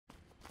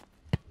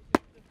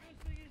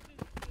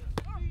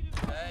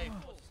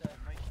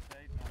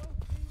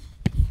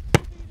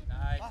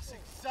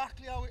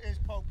exactly how it is,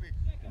 Popey.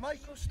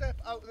 Micro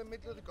step out of the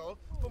middle of the goal,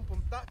 boom,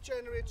 boom. That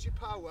generates your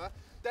power.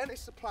 Then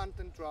it's the plant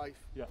and drive.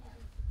 Yeah.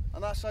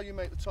 And that's how you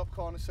make the top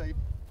corner save.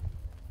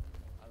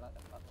 I like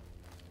that.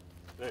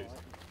 There.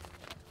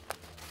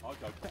 I'll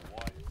go for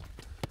wide.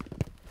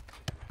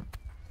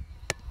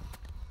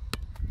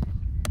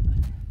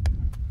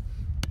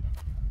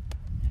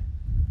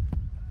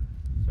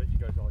 So she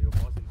goes, oh, you're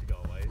buzzing to go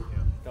away, isn't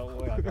you? Don't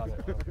worry, I got it.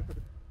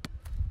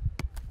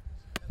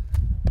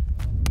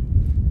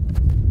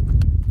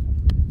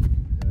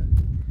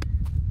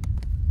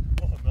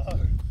 Oh no.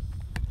 Can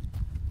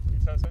you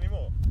tell us any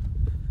more?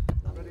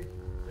 Ready?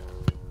 Yeah.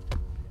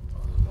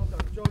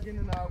 Jog in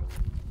and out.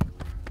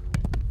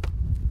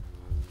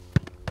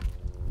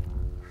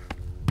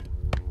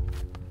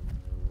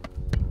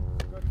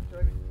 Good,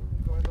 Jake.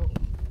 Going up.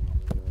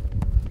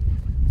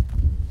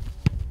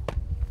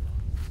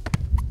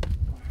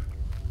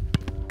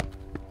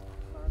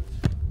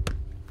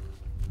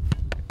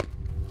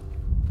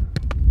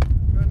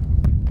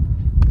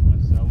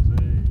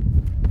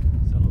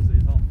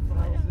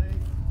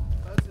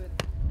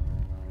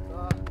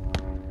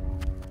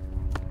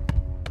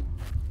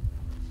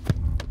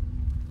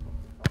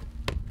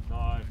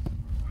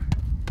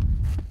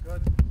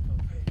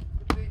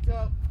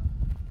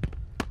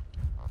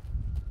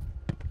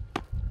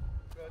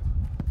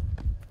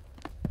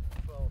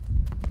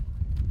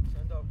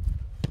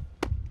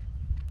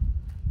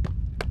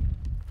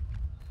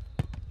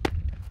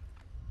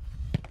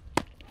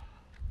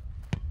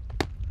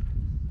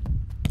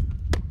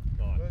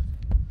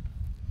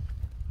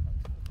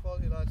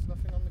 Lads,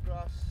 nothing on the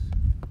grass.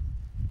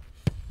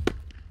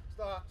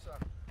 Start, sir.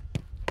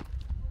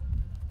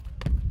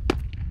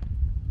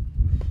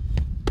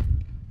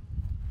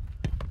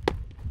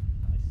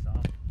 Nice,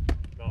 Sam.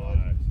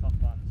 Nice.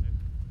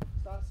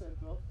 Start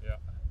central. Yeah.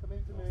 Come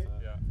into me.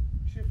 Yeah.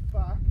 Shift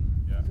back.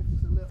 Yeah. As if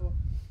it's a little.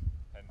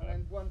 And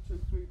then 1, 2,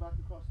 3 back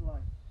across the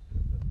line.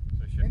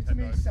 So shift into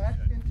me, set.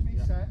 Into me,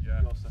 set.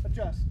 Yeah.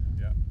 Adjust.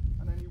 Yeah.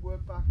 And then you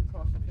work back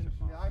across and finish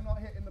me. I'm not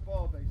hitting the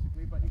ball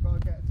basically, but you've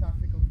got to get a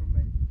tactical from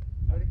me.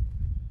 Ready?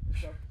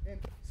 Let's go. In,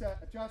 set,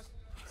 adjust,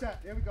 set.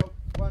 Here we go.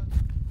 1,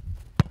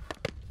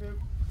 2.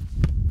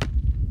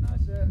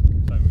 That's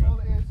it. That's all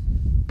it is.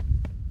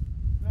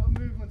 Little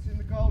movements in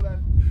the goal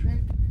then.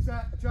 In,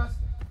 set, adjust.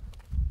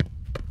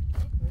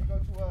 There you go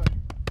to work.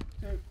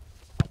 2.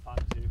 I'll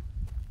pan 2.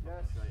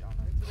 Yes.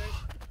 Into this.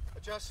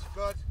 Adjust.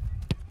 Good.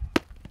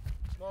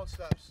 Small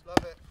steps.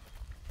 Love it.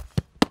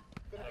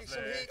 Gonna be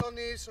some heat on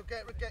these, so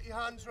get your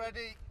hands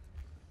ready.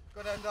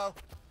 Good, Endo.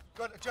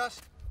 Good.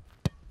 Adjust.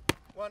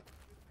 1,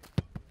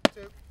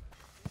 2.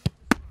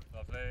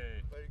 Lovely.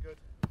 Very good.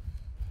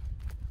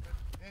 Good.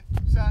 In,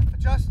 set,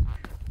 adjust.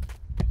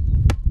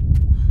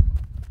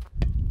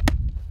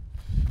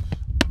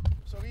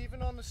 So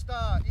even on the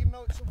start, even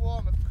though it's a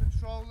warm-up,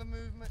 control the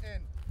movement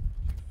in.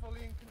 You're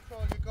fully in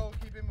control of your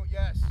goalkeeping.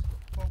 Yes.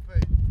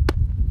 Popey.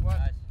 1.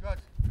 Nice.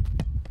 Good.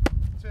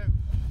 2.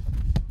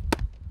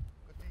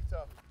 Good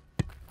detail.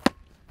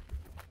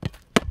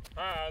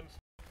 Hands.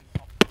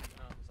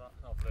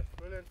 Lovely.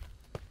 Brilliant.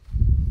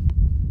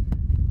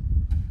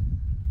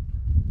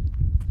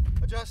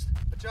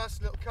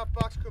 Adjust, little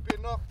cutbacks, could be a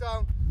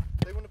knockdown.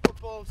 They want to put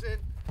balls in.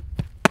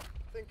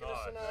 Think of the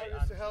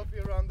scenarios to help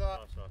you around that.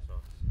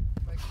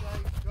 Make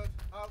saves, good,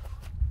 out.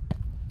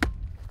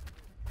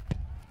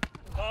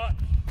 Touch.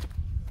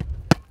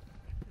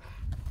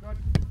 Good.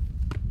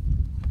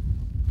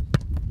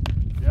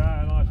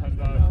 Yeah, nice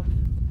Hendo.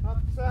 Up,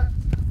 set.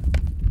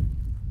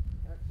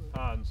 Excellent.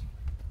 Hands.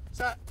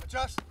 Set,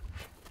 adjust.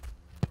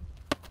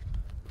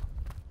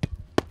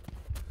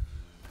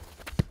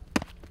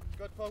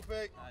 Good, Popey.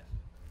 Nice.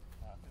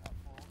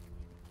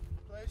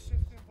 Play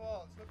shifting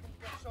balls, looking to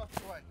get shots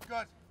away.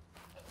 Good.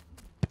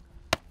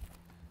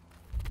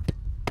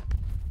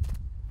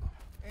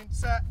 In,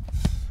 set.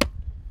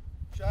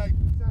 Shape.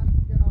 Set,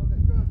 get out there.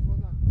 Good, well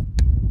done.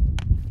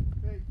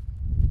 Feet.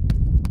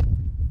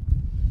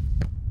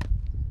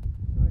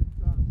 Shape,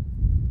 done.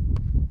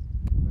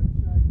 Great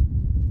shape.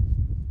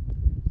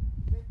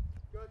 In,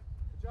 good.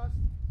 Adjust.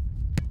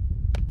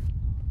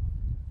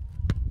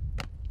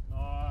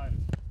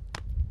 Nice.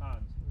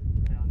 Hands.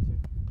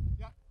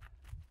 Yeah.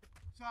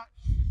 Set.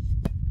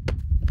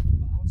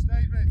 On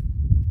stage, mate.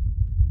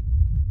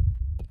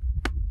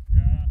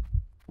 Yeah.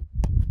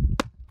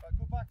 Right,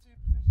 go back to your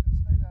position.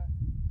 Stay there.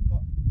 No,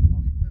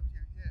 where were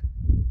you? Here.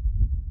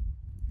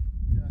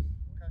 Yeah.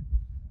 Okay.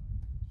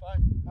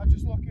 Fine. I'm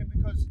just looking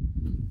because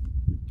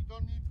you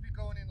don't need to be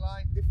going in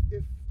line.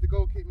 If the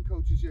goalkeeping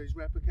coach is here, he's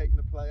replicating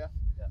the player.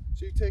 Yeah.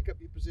 So you take up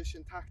your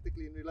position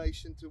tactically in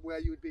relation to where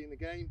you would be in the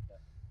game. Yeah.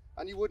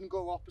 And you wouldn't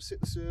go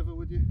opposite the server,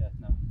 would you? Yeah,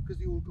 no. Because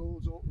the all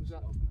goals opens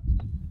up. Open.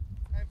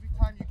 Every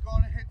time you've got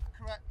to hit the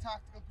correct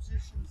tactical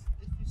positions.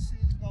 If you see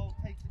the goal,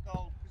 take the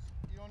goal. Because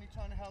you're only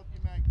trying to help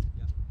your mate.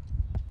 Yeah.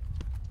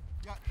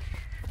 Yeah.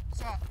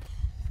 Set.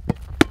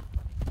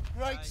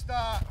 Great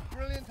start.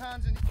 Brilliant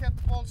hands and you kept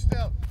the ball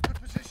still. Good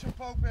position,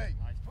 Popey.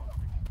 Nice.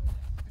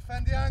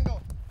 Defend the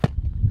angle.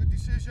 Good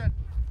decision.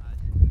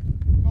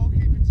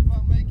 Goalkeeping's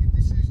about making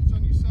decisions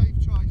on your save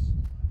choice.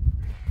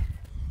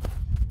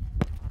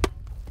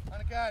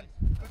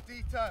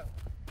 detail.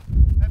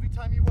 Every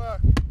time you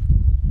work.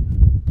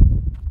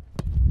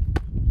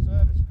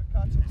 Service, good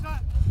catch.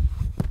 Set.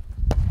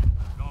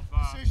 Not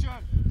bad.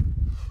 Decision.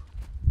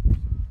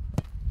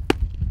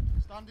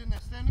 Stand in there,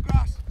 stay in the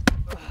grass.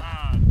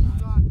 Man.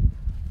 Done.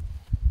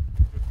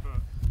 Good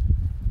foot.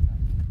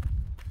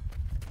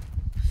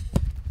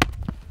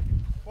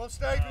 Well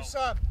stayed with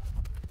Sam.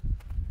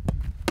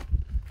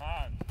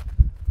 Hand.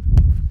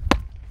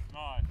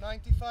 Nice.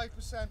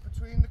 95%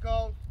 between the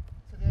goal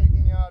to the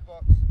 18-yard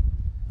box.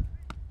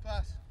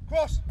 Pass.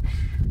 Cross.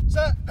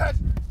 Set. Head.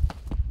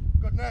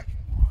 Good neck.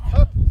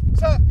 Up.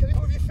 Set. Can you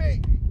move your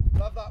feet?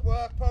 Love that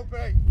work,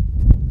 Popey.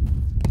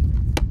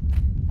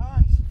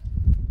 Hands.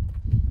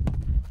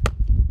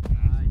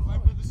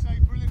 Went with the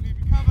save brilliantly.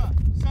 Recover.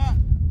 Set.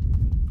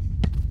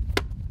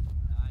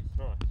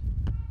 Nice.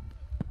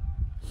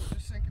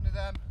 Just sinking to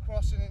them.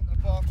 Crossing into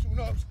the box. Who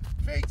knows?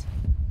 Feet.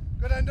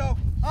 Good endo.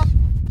 Up.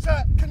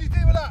 Set. Can you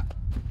deal with that?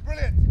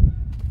 Brilliant.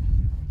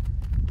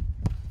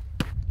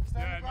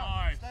 Stay on the grass.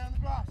 Nice. Stay on the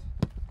grass.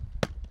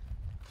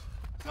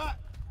 Set.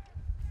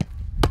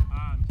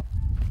 Hand.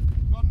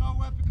 Got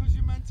nowhere because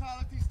your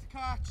mentality's to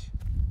catch.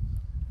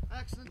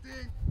 Excellent,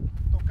 Dean.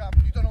 Don't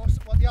gamble, you don't know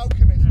what the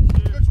outcome is.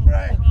 Good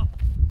spray.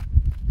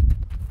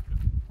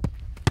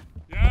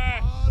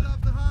 Yes. Oh,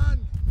 love the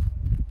hand.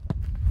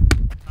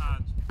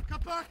 Hand.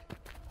 Cut back.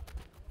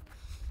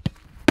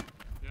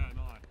 Yeah,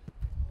 nice.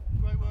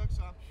 Great work,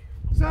 Sam.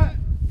 Set.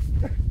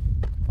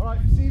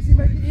 Alright, it's easy,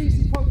 make it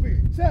easy,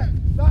 Popey. Set.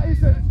 That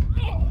is it.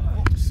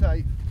 What a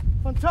save.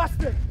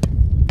 Fantastic.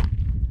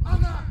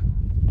 And that.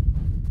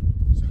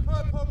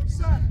 Superb, Popey.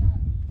 Set.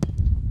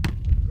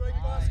 Great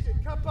basket.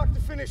 Cut back to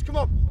finish. Come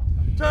on.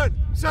 Turn.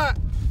 Set.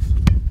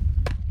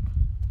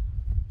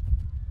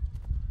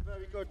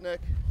 Very good,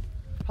 Nick.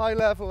 High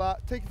level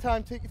that. Take your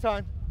time, take your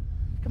time.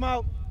 Come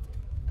out.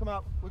 Come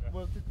out.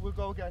 We'll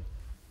go again.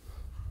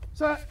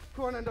 Set.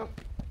 Come on, Endo.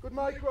 Good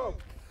micro.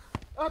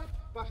 Up.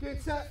 Back in.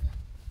 Set.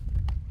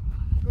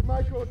 Good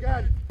micro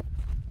again.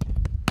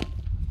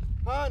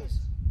 Hands.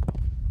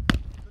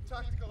 Good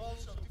tactical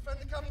also. Defend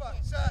the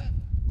comeback. Set.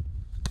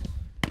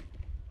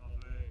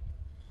 Lovely.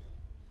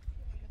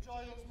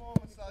 Enjoy those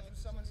moments, lads, when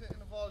someone's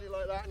hitting a volley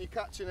like that and you're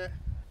catching it.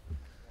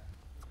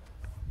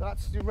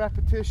 That's the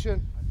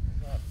repetition.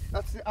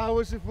 That's the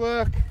hours of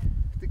work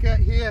to get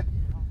here.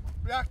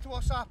 React to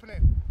what's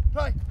happening.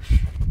 Play.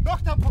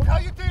 Knock that puck. How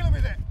are you dealing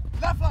with it?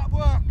 Left that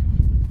work.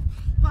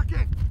 Back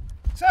in.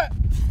 Set.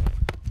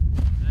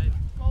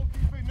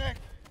 Goalkeeping, Nick.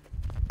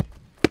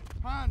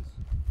 Hands.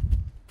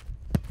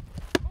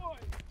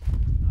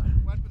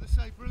 Went with the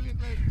save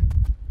brilliantly.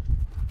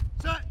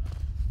 Set.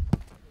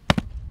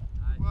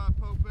 Work,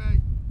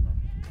 Popey.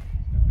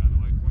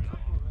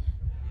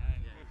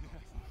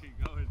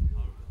 Keep going.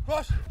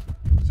 Cross.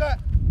 Set.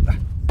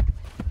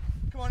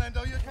 Come on,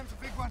 Endo, here comes a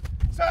big one.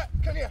 Set.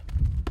 Come here.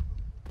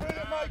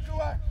 Brilliant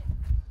micro.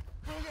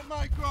 Brilliant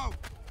micro.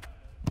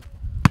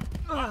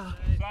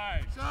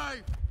 Save.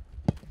 Save.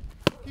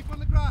 Keep on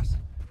the grass.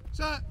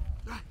 Set.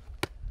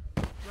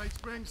 Great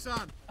spring,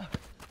 Sam.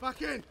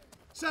 Back in.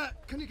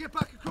 Set. Can you get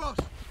back across?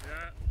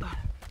 Yeah.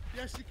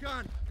 Yes, you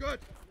can. Good.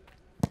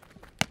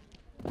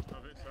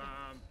 Love it,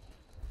 Sam.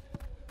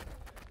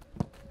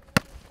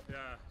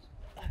 Yeah.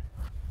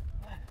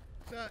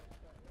 Set.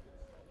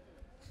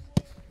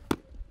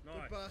 Nice.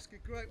 Good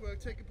basket. Great work.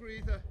 Take a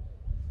breather.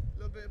 A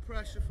little bit of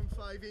pressure from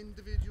 5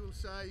 individual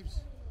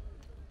saves.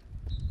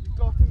 You've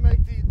got to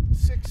make the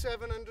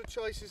 600-700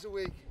 choices a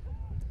week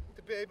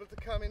to be able to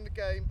come in the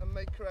game and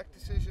make correct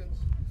decisions.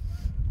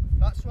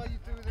 That's why you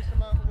do this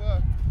amount of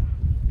work.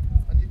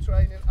 And you're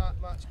training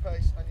at match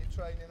pace and you're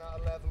training at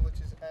a level which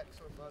is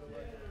excellent, by the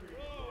way.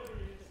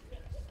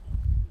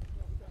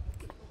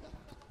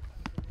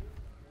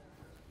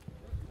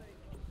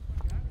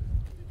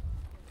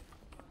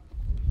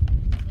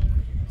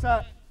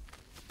 Set.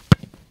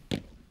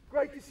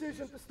 Great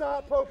decision to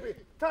start, Popey.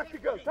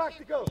 Tactical,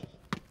 tactical.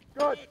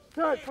 Good.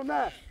 Turn from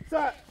there.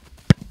 Set.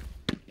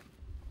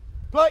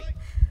 Play.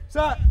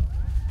 Set.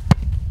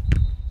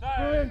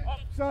 Brilliant.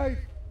 Save.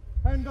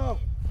 Hendo.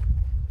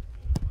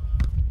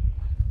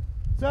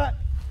 Set.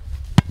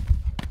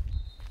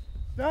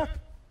 Step.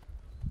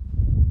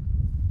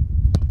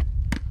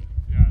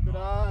 Yeah, Good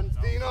hands.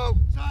 Dino.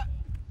 Set.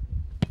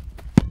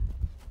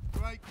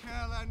 Great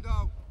kill,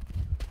 Endo.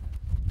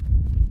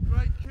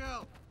 Great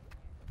kill.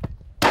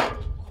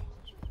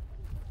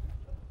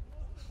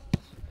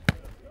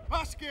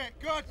 Basket.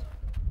 Good.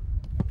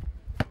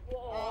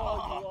 Oh,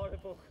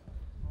 horrible.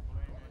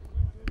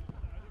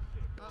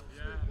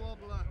 Absolute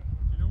wobbler.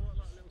 Do you know what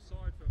that little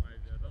side foot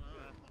maybe? I don't know.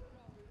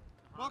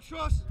 Box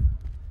cross.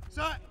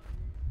 Set.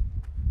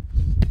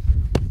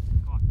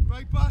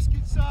 Great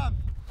basket, Sam.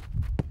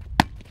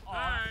 Oh,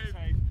 that's a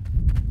save.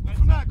 Go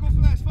from there. Go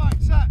from there. It's fine.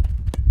 Set.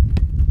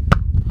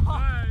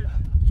 Hey.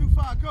 Too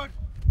far. Good.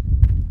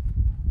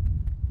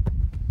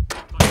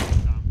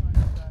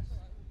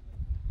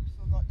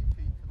 Still got your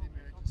feet for the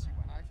emergency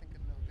one. I think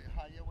a little bit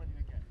higher when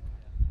you get.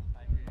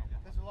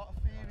 There's a lot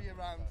of theory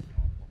around.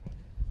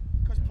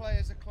 Because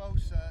players are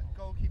closer,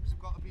 goalkeepers have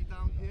got to be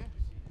down here.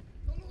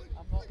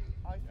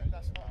 I think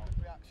That's not a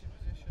good reaction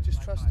position.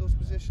 Just trust those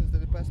positions. They're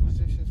the best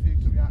positions for you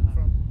to react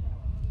from.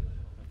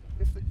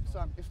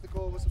 Sam, if the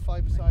goal was a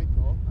five-a-side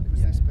goal and it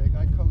was this big,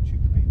 I'd coach you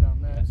to be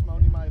down there. It's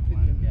only my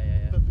opinion.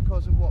 But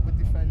because of what we're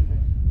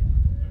defending,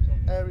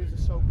 areas are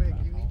so big,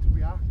 you need to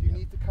react, you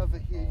need to cover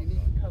here, you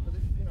need to cover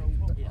this, you know.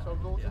 So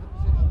those are the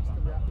positions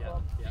to react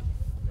from.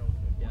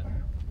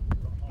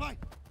 Right,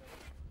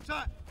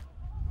 set.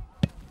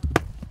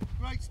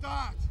 Great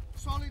start.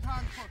 Solid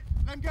hand foot.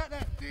 Let him get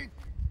there, Dean.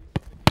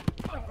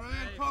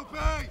 Brilliant,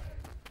 Popey.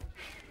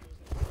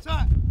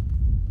 Set.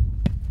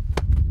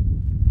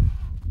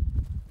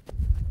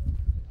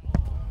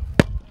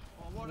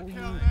 What a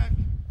kill, Nick.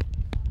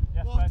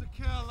 What a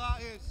kill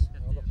that is.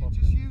 You're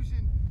just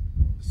using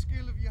the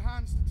skill of your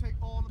hands to take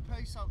all the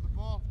pace out of the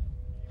ball.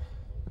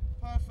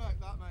 Perfect,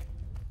 that, mate.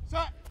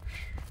 Set.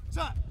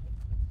 Set.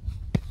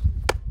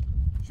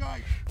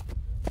 Shake.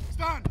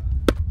 Stand.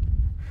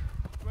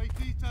 Great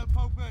detail,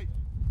 Popey.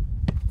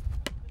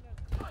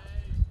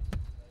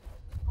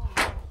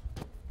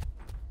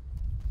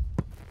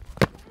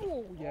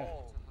 Oh, yeah.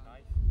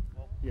 Nice.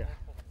 Yeah.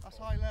 That's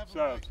high level,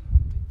 So. mate.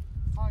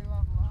 High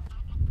level, that.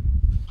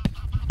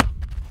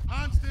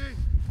 Hands, Dean.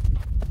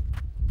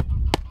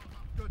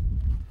 Good.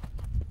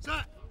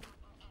 Set.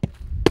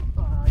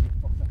 Ah, you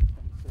fucker.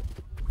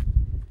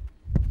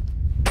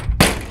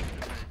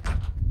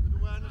 Good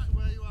awareness of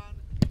where you are.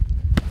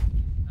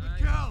 Good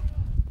kill.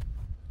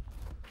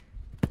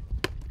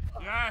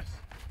 Yes.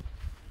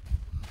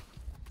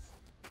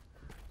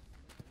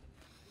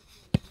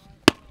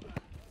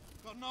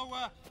 Got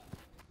nowhere.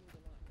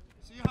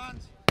 See your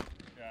hands.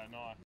 Yeah,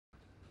 nice.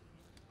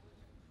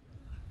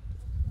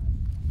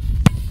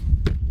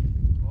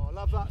 Oh, I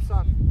love that,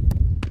 Sam.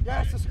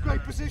 Yes, that's a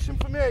great position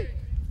for me.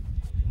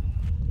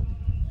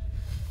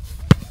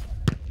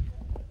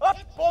 Up,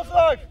 ball's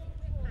live.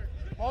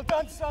 Well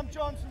done, Sam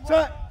Johnson.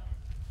 Set.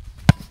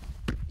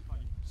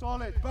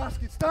 Solid.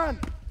 Basket, stand.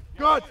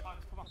 Good.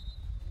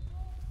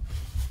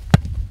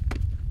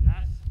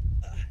 Yes.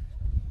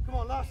 Come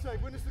on, last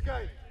save. Win us the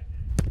game.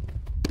 Good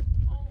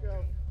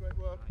kill. Great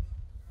work.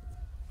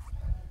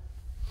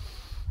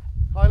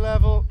 High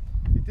level.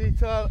 You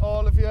detail,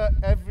 all of you.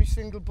 Every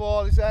single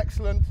ball is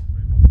excellent.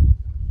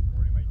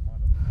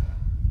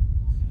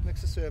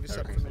 Mix the service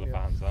up from here.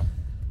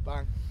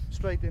 Bang.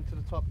 Straight into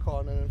the top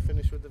corner and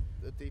finish with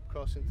a deep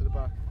cross into the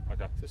back.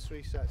 Okay. It's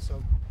 3 sets,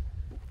 so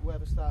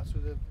whoever starts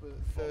with the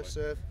first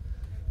serve.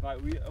 Right,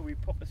 we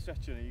put the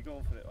stretcher in, are you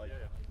going for it? Like?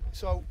 Yeah.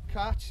 So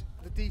catch,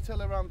 the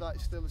detail around that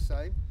is still the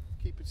same.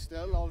 Keep it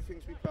still, all the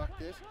things we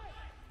practice.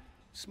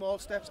 Small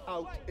steps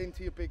out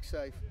into your big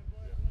save.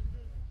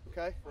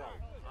 Okay?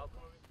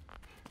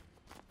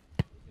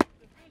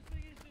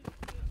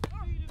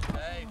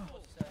 Hey.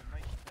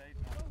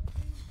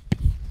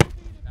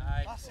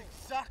 That's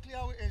exactly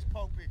how it is,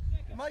 Popey.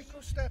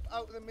 Micro step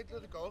out of the middle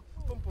of the goal,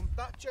 boom, boom,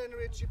 that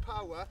generates your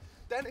power,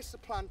 then it's the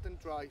plant and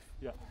drive.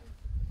 Yeah.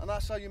 And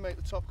that's how you make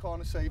the top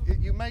corner save.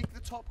 You make the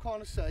top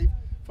corner save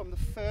from the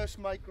first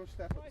micro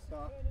step at the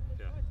start.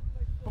 Yeah.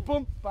 Boom,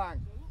 boom,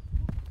 bang.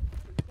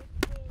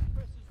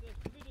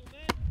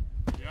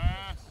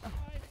 Yes.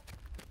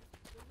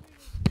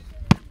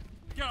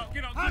 Get up,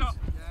 get up, get Hands. up.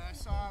 Yeah,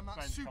 Sam, that's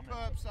Ben's superb,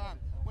 coming. Sam.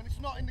 When it's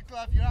not in the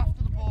glove, you're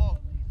after the ball.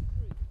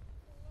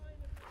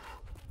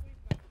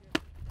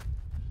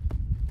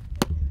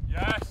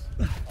 Yes.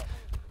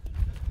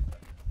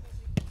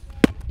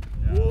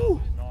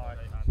 Woo. Nice.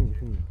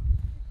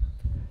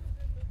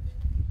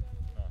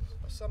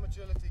 Some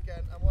agility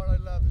again, and what I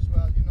love as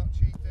well, you're not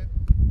cheating.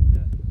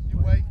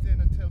 You're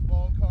waiting until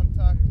ball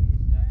contact.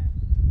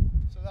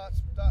 So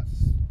that's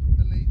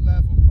elite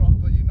level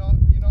proper. You're not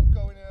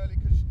going early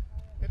because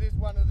it is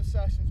one of the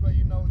sessions where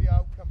you know the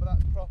outcome, but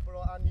that's proper,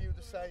 and you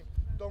the same.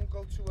 Don't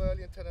go too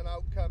early until an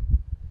outcome,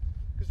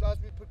 because as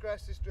we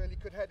progress this drill, you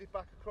could head it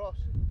back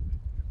across.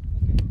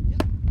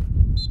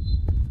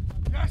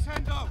 Yes,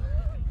 Hendo!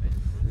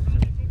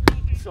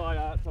 Sorry,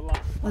 I had to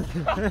laugh.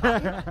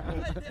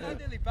 I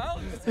nearly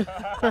bounced. Gust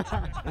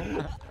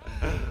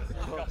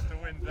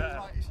of wind there.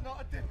 Right, it's not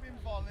a dipping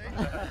volley,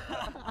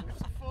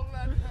 it's a full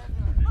length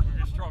header. With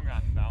your strong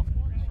hand now.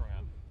 With your strong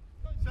hand.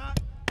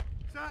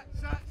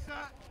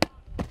 Set.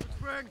 Good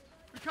spring.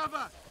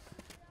 Recover.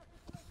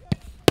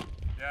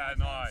 Yeah,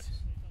 nice.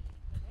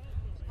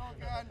 Go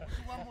again. Do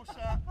one more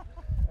set.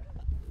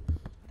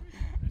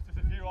 It's just a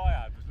view I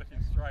had was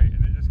looking straight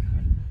and it just kind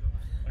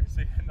of, I can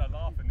see Hendo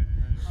laughing as he's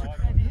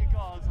Ready to go, I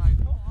was like,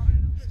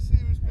 It's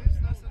serious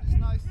business, and it's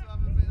nice to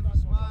have a bit of a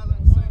smile at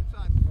the same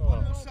time.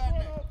 One more set,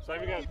 Nick.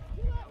 Same again.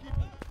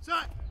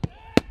 Set.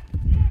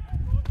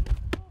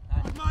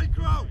 Good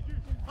micro.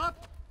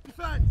 Up.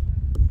 Defend.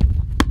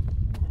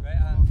 Great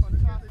hands.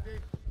 Fantastic,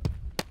 Dean.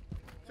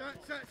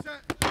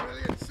 Set.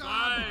 Brilliant,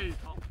 Sam.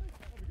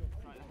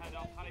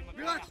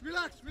 Nice.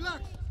 Relax.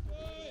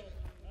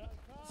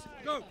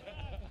 Go.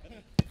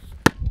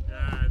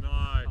 Yeah,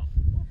 nice.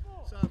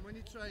 Sam, when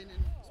you're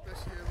training,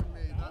 especially here with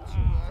me, that's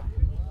your work.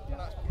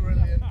 That's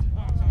brilliant.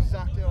 That's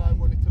exactly how I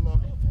want it to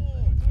look.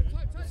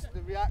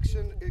 The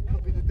reaction, it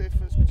could be the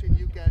difference between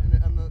you getting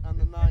it and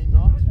the 9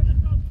 not.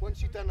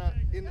 once you've done that,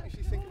 if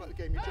you think about the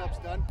game, your job's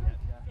done.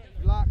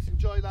 Relax,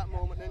 enjoy that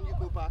moment, then you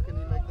go back and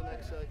you make the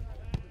next save.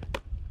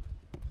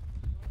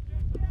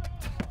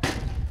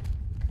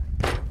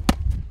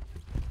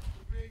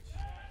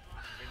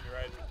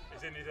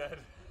 It's in his head.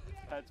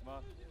 Heads,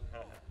 man.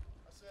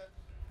 That's it.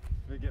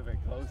 We get a bit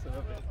closer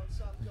a bit. On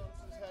Sam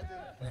Johnston's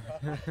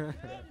head in.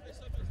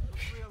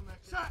 Real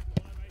next. Set!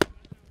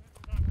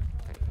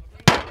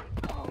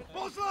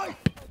 Ball's life!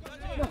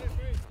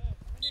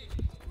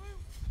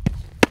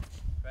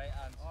 Right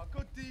hand. Oh,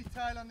 good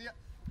detail on the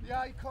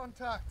eye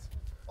contact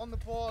on the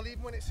ball,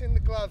 even when it's in the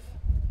glove.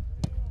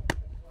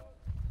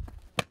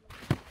 Good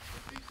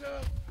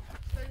detail.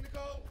 Stay in the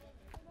goal.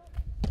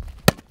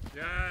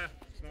 Yeah.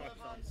 It's nice. Superb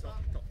hands, Top,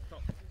 Sam. top,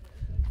 top.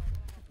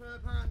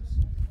 Superb hands.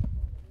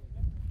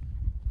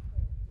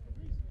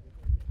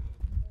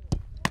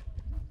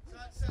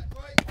 Set,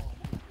 right.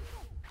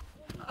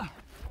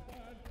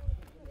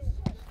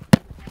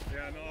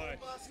 Yeah, nice.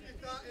 Basket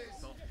that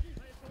is.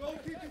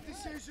 Goalkeeping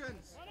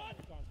decisions.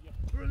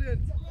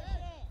 Brilliant.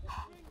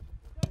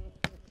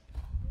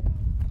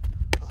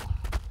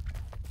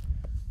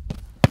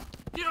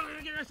 You're not going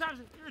to give us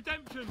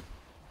redemption.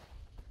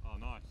 Oh,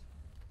 nice.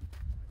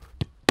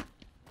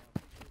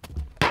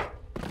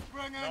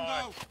 Bring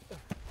Endo.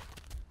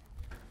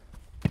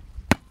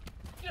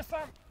 Yes,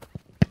 Sam.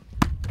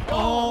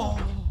 Oh!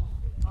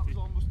 That was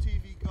almost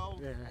TV goal.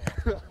 Yeah.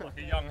 Like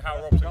a young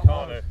Hal Robson,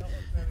 can't it?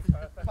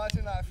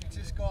 Imagine that if you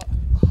just got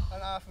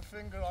an half a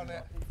finger on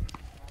it.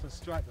 To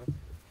strike them.